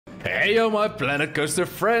Hey yo my Planet Coaster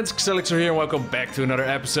friends, Xelixer here and welcome back to another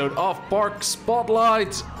episode of Park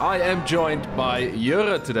Spotlight. I am joined by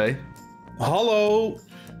Jurre today. Hello!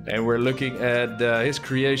 And we're looking at his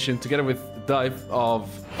creation together with Deif of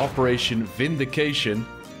Operation Vindication.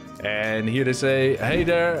 And here to say, hey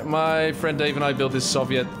there, my friend Dave and I built this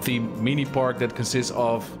Soviet-themed mini park that consists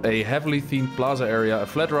of a heavily themed plaza area, a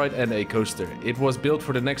flat ride and a coaster. It was built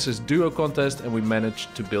for the Nexus Duo contest and we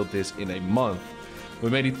managed to build this in a month. We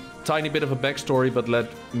made a tiny bit of a backstory, but let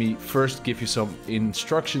me first give you some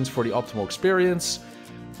instructions for the optimal experience.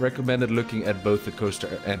 Recommended looking at both the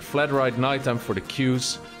coaster and flat ride nighttime for the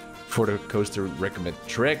queues. For the coaster, recommend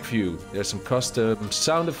track view. There's some custom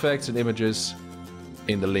sound effects and images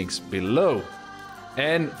in the links below.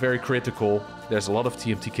 And very critical, there's a lot of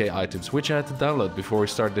TMTK items, which I had to download before we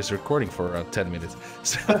start this recording for around 10 minutes.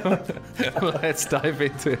 So let's dive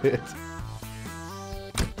into it.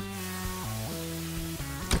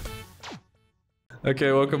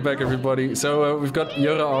 Okay, welcome back everybody. So we've got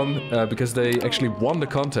Jurre on because they actually won the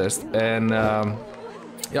contest, and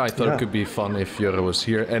yeah, I thought it could be fun if Jurre was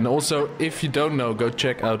here. And also, if you don't know, go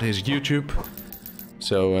check out his YouTube.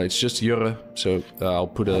 So it's just Jurre. So I'll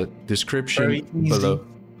put a description below.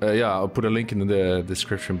 Yeah, I'll put a link in the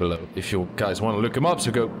description below if you guys want to look him up.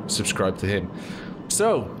 So go subscribe to him.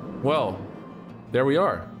 So, well, there we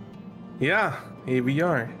are. Yeah, here we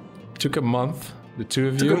are. Took a month, the two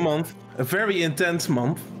of you. Took a month. A very intense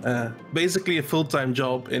month, basically a full-time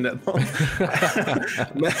job in that month.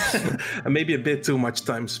 Maybe a bit too much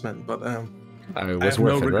time spent, but it was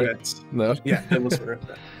worth it, regrets. Right? No? Yeah, it was worth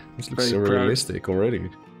it. This looks so realistic already.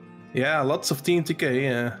 Yeah, lots of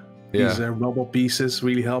TMTK. These rubble pieces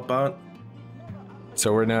really help out.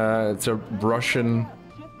 So we're in it's a Russian...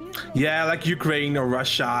 Yeah, like Ukraine or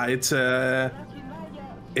Russia.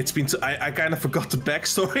 It's been I kind of forgot the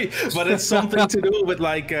backstory, but it's something to do with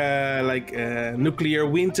like nuclear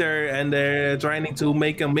winter, and they're trying to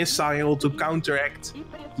make a missile to counteract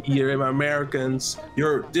the Americans.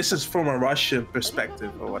 This is from a Russian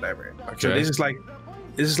perspective or whatever. Okay. So this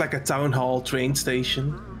is like a town hall train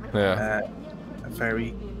station. Yeah.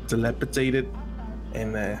 Very dilapidated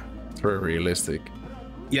and very realistic.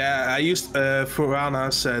 Yeah, I used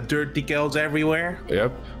Furana's dirt decals everywhere.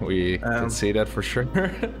 Yep, we can see that for sure.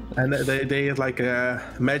 And they had like a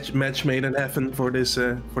match made in heaven for this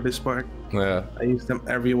park. Yeah, I used them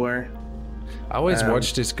everywhere. I always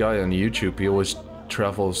watch this guy on YouTube. He always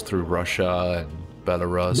travels through Russia and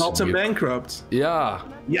Belarus. Dalton Bankrupt. Yeah.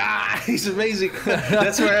 Yeah, he's amazing.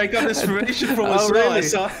 That's where I got inspiration from as well. Really?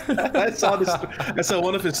 I saw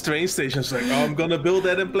one of his train stations. Like, oh, I'm gonna build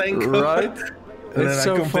that in plain code. Right. It's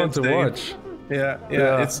so fun to watch. Yeah,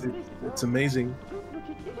 it's amazing.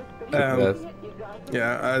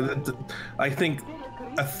 Yeah, I think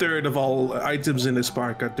a third of all items in this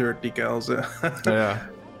park are dirt decals. Yeah,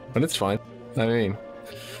 but it's fine. I mean,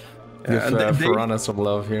 give Furana some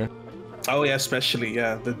love here. Oh yeah, especially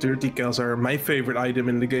the dirt decals are my favorite item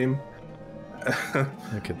in the game.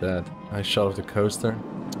 Look at that! Nice shot of the coaster.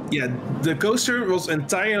 Yeah, the coaster was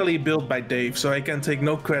entirely built by Dave, so I can take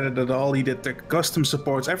no credit at all. He did the custom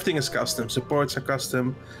supports. Everything is custom. Supports are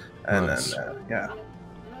custom, and nice. yeah.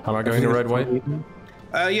 Am I going the right way?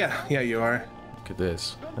 Yeah, you are. Look at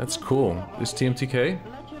this. That's cool. This TMTK?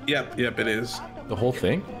 Yep, it is. The whole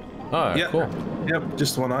thing? Oh, yeah, cool. Yep,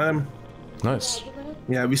 just one item. Nice.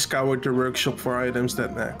 Yeah, we scoured the workshop for items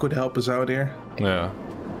that could help us out here. Yeah.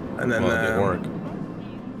 And then it didn't work.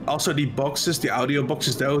 Also, the boxes, the audio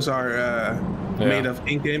boxes, those are made of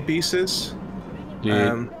in-game pieces.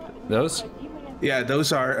 Those? Yeah,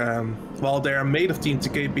 those are, well, they are made of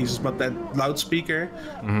TMTK pieces, but that loudspeaker,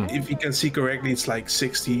 if you can see correctly, it's like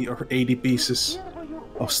 60 or 80 pieces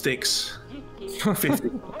of sticks.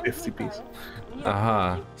 50 pieces.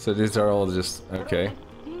 Aha, so these are all just, okay.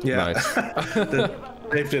 Yeah. Nice.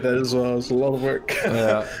 Dave did that as well, it's a lot of work.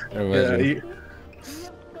 Yeah, imagine.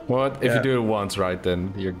 What if you do it once, right?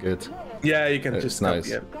 Then you're good. Yeah, you can it's nice.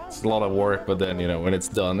 It's a lot of work, but then when it's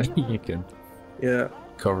done, you can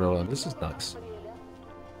cover it all. This is nice.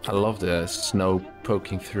 I love the snow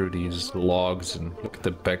poking through these logs, and look at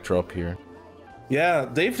the backdrop here. Yeah,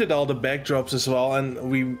 Dave did all the backdrops as well, and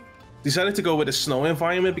we decided to go with a snow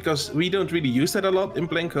environment because we don't really use that a lot in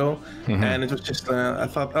Plenko, and it was just I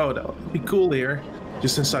thought, oh, that would be cool here,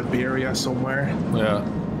 just in Siberia somewhere. Yeah.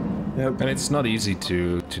 Yep. And it's not easy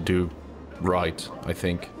to do right, I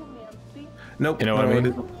think. Nope. You know what I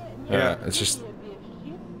mean? Yeah, it's just...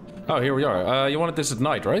 Oh, here we are. You wanted this at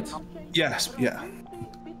night, right? Yes, yeah.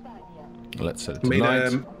 Let's set it to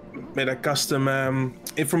night. Made a custom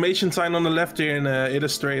information sign on the left here in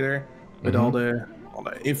Illustrator with all the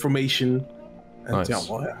information And Nice. yeah,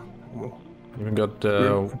 well, Even got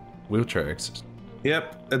wheelchair access.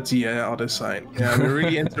 yep, at the other side. Yeah, we're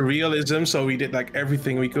really into realism, so we did like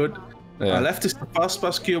everything we could. Yeah. Left is the fast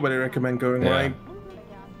pass queue, but I recommend going Yeah. right.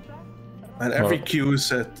 And every Well- queue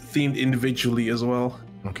is themed individually as well.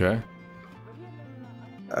 Okay.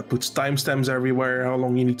 Puts timestamps everywhere, how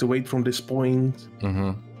long you need to wait from this point,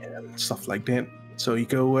 Mm-hmm. and stuff like that. So you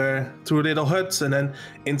go through little huts and then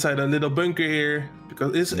inside a little bunker here,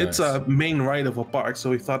 because it's a main ride of a park.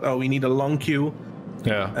 So we thought, oh, we need a long queue.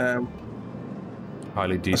 Yeah.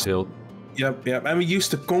 Highly detailed. Yep. And we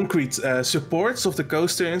used the concrete supports of the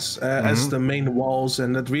coasters as the main walls,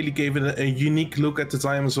 and that really gave it a unique look at the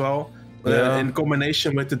time as well. In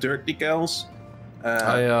combination with the dirt decals.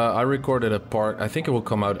 I recorded a part, I think it will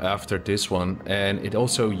come out after this one, and it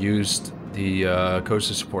also used the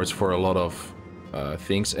coaster supports for a lot of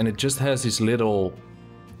things, and it just has these little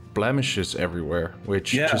blemishes everywhere,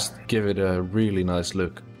 which just give it a really nice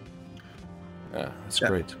look. Yeah, it's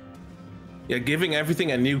great. Yeah, giving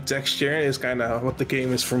everything a new texture is kind of what the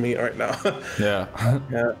game is for me right now. Yeah.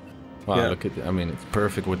 Yeah. Wow, Yeah. look at, I mean, it's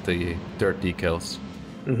perfect with the dirt decals.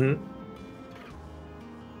 Mm-hmm.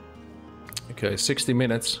 Okay, 60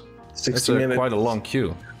 minutes. 60 That's minutes. quite a long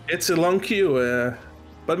queue. It's a long queue,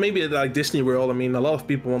 but maybe like Disney World. I mean, a lot of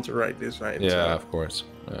people want to ride this, right? Yeah, So- of course.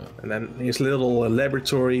 Yeah. and then here's a little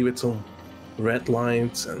laboratory with some red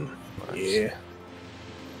lights and Nice.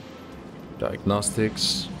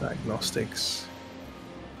 Diagnostics. diagnostics.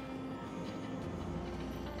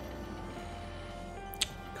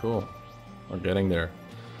 Cool. We're getting there.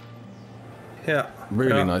 Yeah.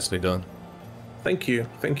 Really Yeah. nicely done. Thank you.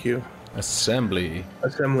 Assembly.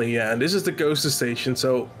 Assembly, yeah. And this is the coaster station,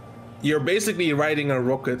 so you're basically riding a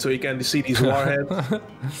rocket, so you can see these warheads on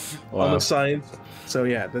Wow. the side. So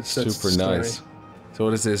yeah, that's Super the story. nice. So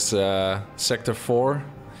what is this? Sector 4.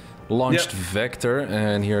 Launched Vector,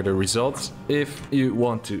 and here are the results. If you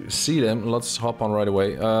want to see them, let's hop on right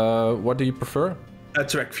away. What do you prefer? A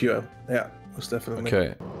track view, yeah, most definitely.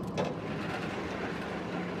 Okay.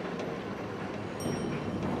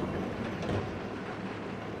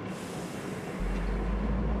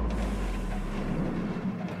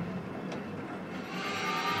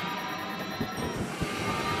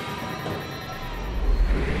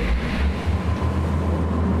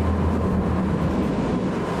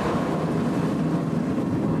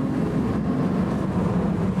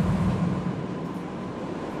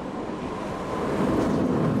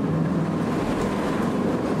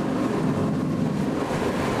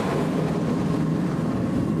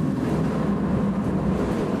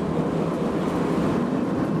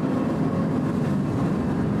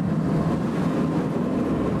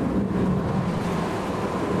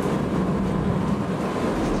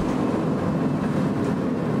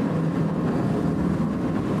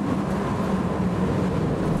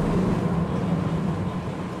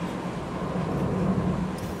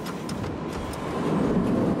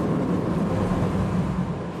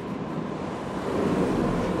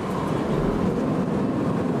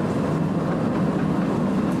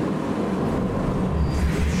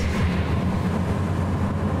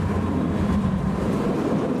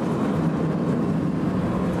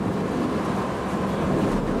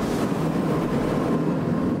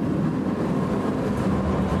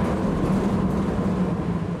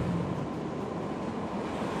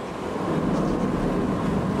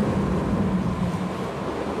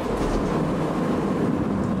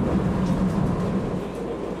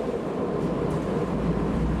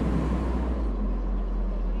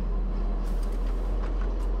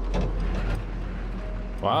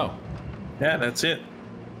 Wow. Yeah, that's it.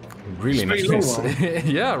 Really It's pretty nice. long.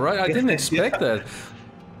 Yeah, right. I didn't expect that.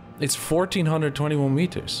 It's 1421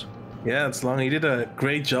 meters. Yeah, it's long. He did a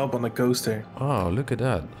great job on the coaster. Oh, look at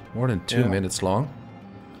that. More than 2 Yeah. minutes long.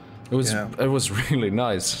 It was really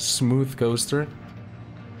nice. Smooth coaster.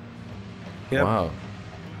 Yep. Wow.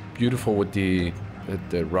 Beautiful with the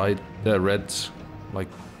red like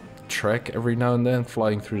track every now and then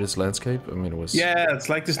flying through this landscape. I mean, it was Yeah, it's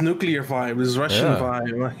like this nuclear vibe, this Russian Yeah.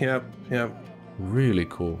 vibe. Yep. really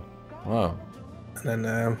cool. Wow. And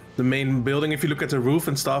then the main building, if you look at the roof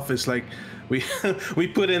and stuff, is like we we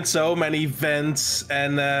put in so many vents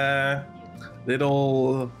and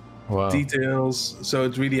little Wow. details. So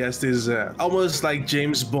it really has this almost like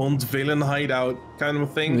James Bond villain hideout kind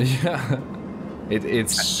of thing. Yeah.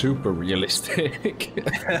 It's super realistic.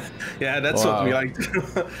 Yeah, that's what we Wow. like.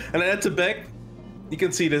 And then at the back, you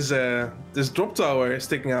can see this drop tower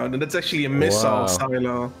sticking out, and that's actually a missile Wow.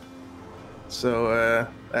 silo. So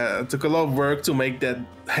it took a lot of work to make that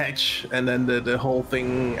hatch, and then the whole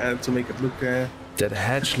thing to make it look. That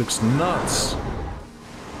hatch looks nuts.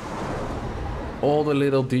 all the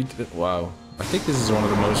little details. Wow. I think this is one of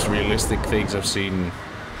the most realistic things I've seen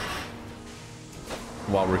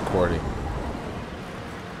while recording.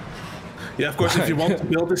 Yeah, of course, if you want to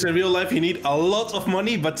build this in real life, you need a lot of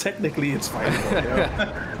money, but technically it's fine.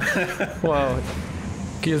 Well, it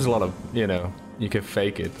gives a lot of, you know, you can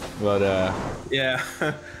fake it, but yeah.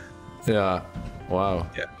 yeah, wow.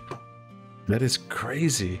 Yeah. That is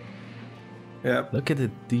crazy. Yeah. Look at the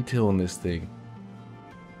detail on this thing.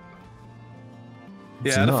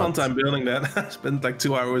 Yeah, I had a fun time building that. I spent like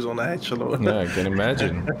 2 hours on the hatch alone. Yeah, I can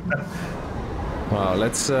imagine. Wow,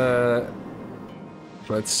 let's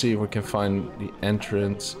see if we can find the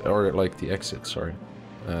entrance, or like the exit, sorry.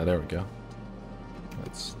 There we go.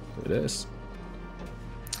 Let's do this.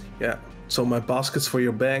 Yeah, so my baskets for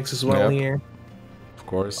your bags as well here. Of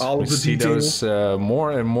course. All we of the see details. those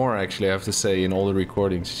more and more, actually, I have to say, in all the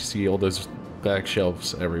recordings. You see all those bag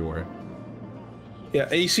shelves everywhere. Yeah,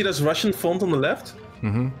 and you see this Russian font on the left?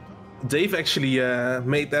 Mm-hmm. Dave actually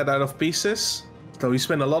made that out of pieces. So he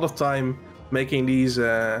spent a lot of time making these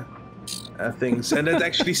things. And it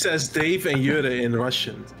actually says Dave and Jurre in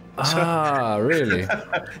Russian. Ah, really?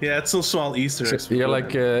 Yeah, it's some small Easter eggs. So you're like,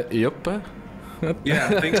 Juppe? Yeah,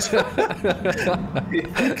 I think so.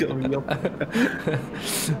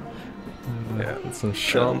 Yeah, some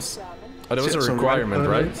shots. Oh, that was a some requirement,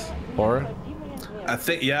 right? Or? I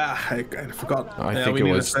think, yeah, I forgot. I Yeah, think we it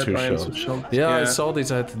need was a set 2 line, shots. some shots. Yeah, I saw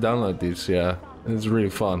these, I had to download these, yeah. It's really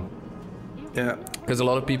fun. Yeah. Because a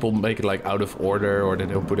lot of people make it like out of order, or they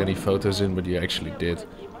don't put any photos in, but you actually did.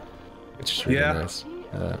 Which is really nice.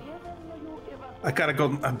 I kind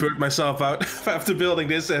of I burnt myself out after building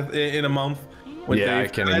this in a month. Yeah, I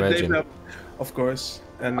can imagine. Of course.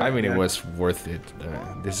 And I mean, it was worth it.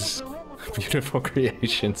 This is a beautiful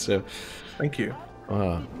creation, so... Thank you.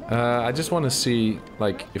 Wow. I just want to see,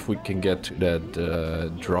 like, if we can get to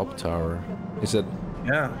that drop tower. Is that...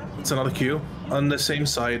 Yeah, it's another queue. On the same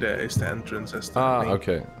side is the entrance as the main.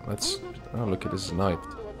 Okay. Let's... Oh, look at this knight.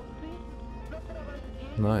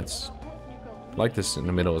 Nice. Like this in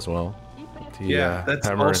the middle as well. The, that's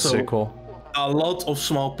hammer also and sickle. a lot of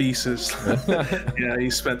small pieces. Yeah, he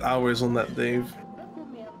spent hours on that, Dave.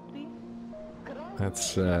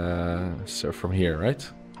 That's so from here, right?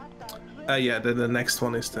 Yeah, the next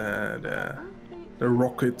one is the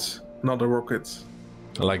rocket, not the rocket.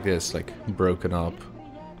 Like this, like broken up.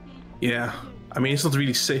 Yeah, I mean it's not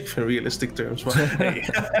really safe in realistic terms, but hey,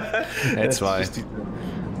 It's fine.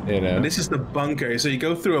 You know. And this is the bunker. So you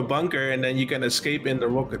go through a bunker and then you can escape in the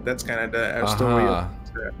rocket. That's kind of the story of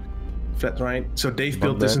Flatride. So Dave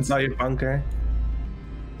built this entire bunker.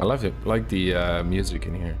 I love it. I like the music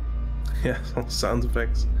in here. Yeah, some sound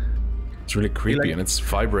effects. It's really creepy and it's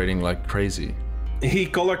vibrating like crazy. He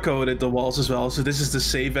color-coded the walls as well. So this is the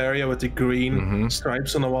save area with the green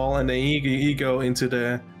stripes on the wall, and then you go into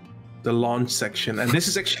the launch section. And this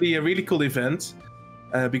is actually a really cool event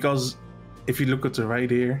because if you look at the right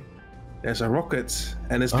here, there's a rocket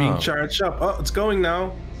and it's being charged up. Oh, it's going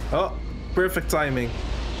now. Oh, perfect timing.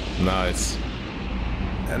 Nice.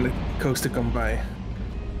 And the coaster come by.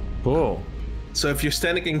 Cool. So if you're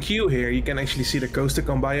standing in queue here, you can actually see the coaster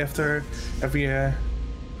come by after every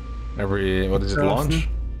what is it, launch?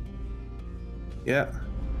 Yeah.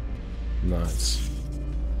 Nice.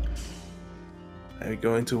 And we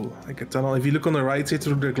go into like a tunnel. If you look on the right here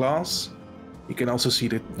through the glass, you can also see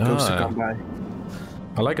the coaster come by.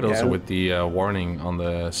 I like it also with the warning on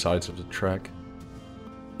the sides of the track.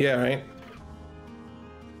 Yeah, right.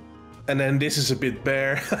 And then this is a bit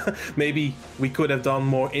bare. Maybe we could have done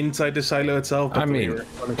more inside the silo itself. But I mean,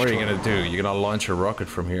 what are you gonna do? You're gonna launch a rocket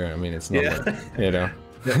from here. I mean, it's not like, you know.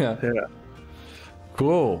 Yeah.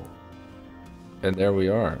 Cool. And there we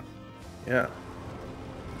are. Yeah.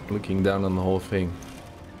 Looking down on the whole thing.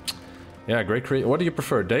 Yeah, great create. What do you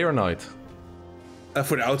prefer, day or night?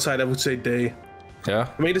 For the outside, I would say day. Yeah.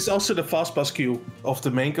 I mean, it's also the fast pass queue of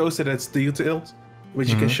the main coaster that's detailed, which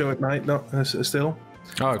you can show at night. No, still.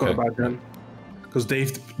 Oh, okay. Forgot about that. Because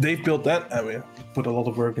Dave built that. I mean, put a lot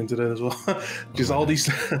of work into that as well. Just all these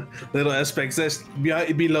little aspects. There's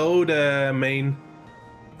below the main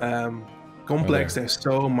complex. There's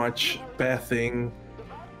so much pathing,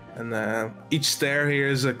 and each stair here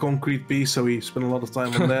is a concrete piece, so we spent a lot of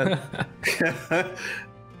time on that.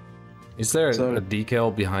 Is there a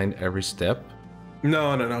decal behind every step?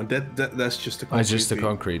 No. That's just the concrete. It's just the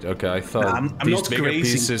concrete. Okay, I thought I'm these not bigger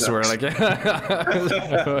pieces were like.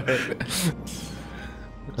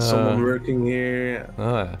 Someone working here.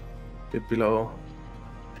 Ah, Bit below.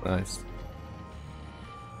 nice.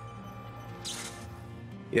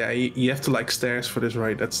 Yeah, you have to like stairs for this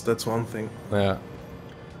ride. That's one thing. Yeah.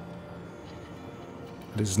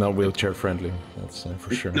 This is not wheelchair friendly, that's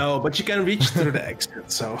for sure. No, but you can reach through the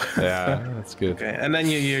exit, so... Yeah, that's good. Okay, and then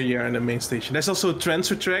you're on the main station. There's also a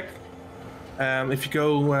transfer track. If you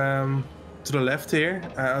go to the left here,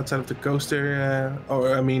 outside of the coaster,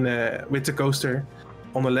 with the coaster,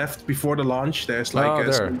 on the left before the launch, there's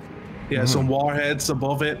like some warheads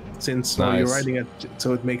above it, since you're riding it,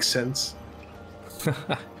 so it makes sense.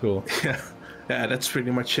 Cool. Yeah, that's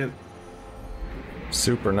pretty much it.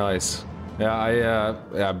 Super nice.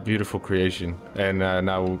 Yeah, beautiful creation. And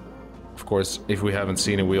now, of course, if we haven't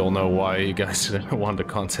seen it, we all know why you guys won the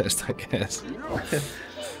contest, I guess.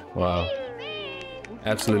 Wow.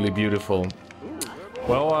 Absolutely beautiful.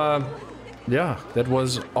 Well, yeah, that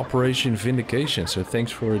was Operation Vindication. So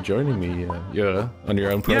thanks for joining me, Jurre, on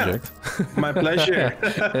your own project. Yeah, my pleasure.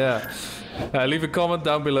 Yeah. Leave a comment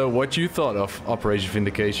down below what you thought of Operation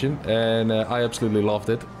Vindication. And I absolutely loved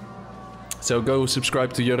it. So go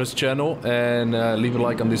subscribe to Jurre's channel and leave a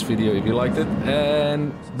like on this video if you liked it.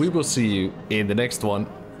 And we will see you in the next one.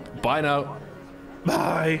 Bye now.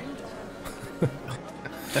 Bye.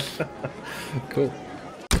 Cool.